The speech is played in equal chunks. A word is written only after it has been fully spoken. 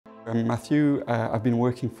I'm Mathieu. I've been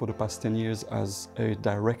working for the past 10 years as a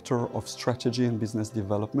director of strategy and business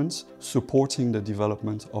development, supporting the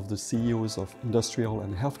development of the CEOs of industrial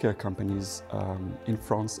and healthcare companies in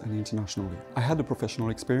France and internationally. I had a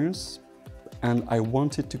professional experience and I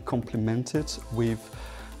wanted to complement it with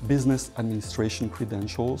business administration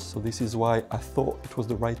credentials. So this is why I thought it was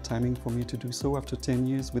the right timing for me to do so after 10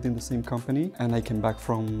 years within the same company. And I came back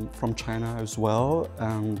from China as well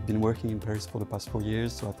and been working in Paris for the past 4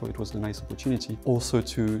 years. So I thought it was a nice opportunity also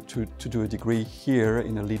to do a degree here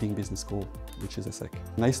in a leading business school, which is ESSEC.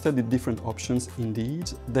 And I studied different options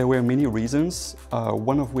indeed. There were many reasons,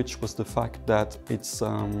 one of which was the fact that it's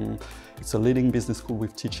a leading business school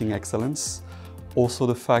with teaching excellence. Also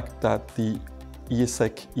the fact that the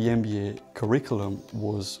ESSEC EMBA curriculum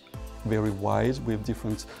was very wide with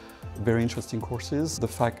different very interesting courses. The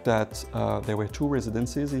fact that there were 2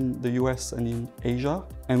 residencies in the US and in Asia,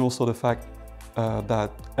 and also the fact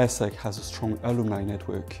that ESSEC has a strong alumni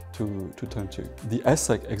network to turn to. The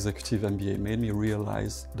ESSEC Executive MBA made me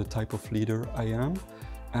realize the type of leader I am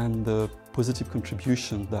and the positive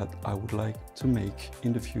contribution that I would like to make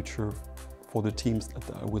in the future for the teams that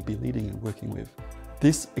I will be leading and working with.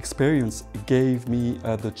 This experience gave me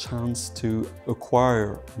the chance to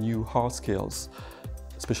acquire new hard skills,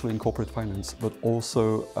 especially in corporate finance, but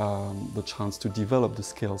also the chance to develop the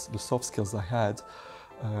skills, the soft skills I had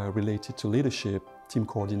related to leadership, team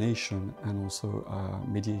coordination, and also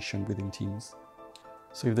mediation within teams.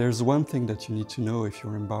 So if there's one thing that you need to know if you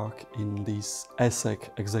embark in this ESSEC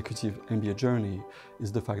Executive MBA journey,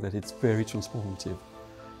 is the fact that it's very transformative.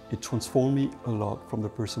 It transformed me a lot from the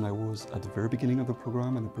person I was at the very beginning of the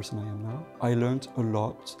program and the person I am now. I learned a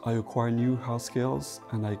lot, I acquired new hard skills,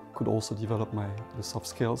 and I could also develop the soft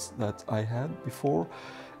skills that I had before.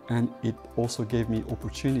 And it also gave me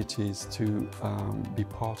opportunities to be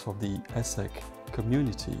part of the ESSEC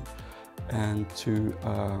community and to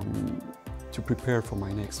prepare for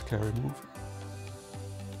my next career move.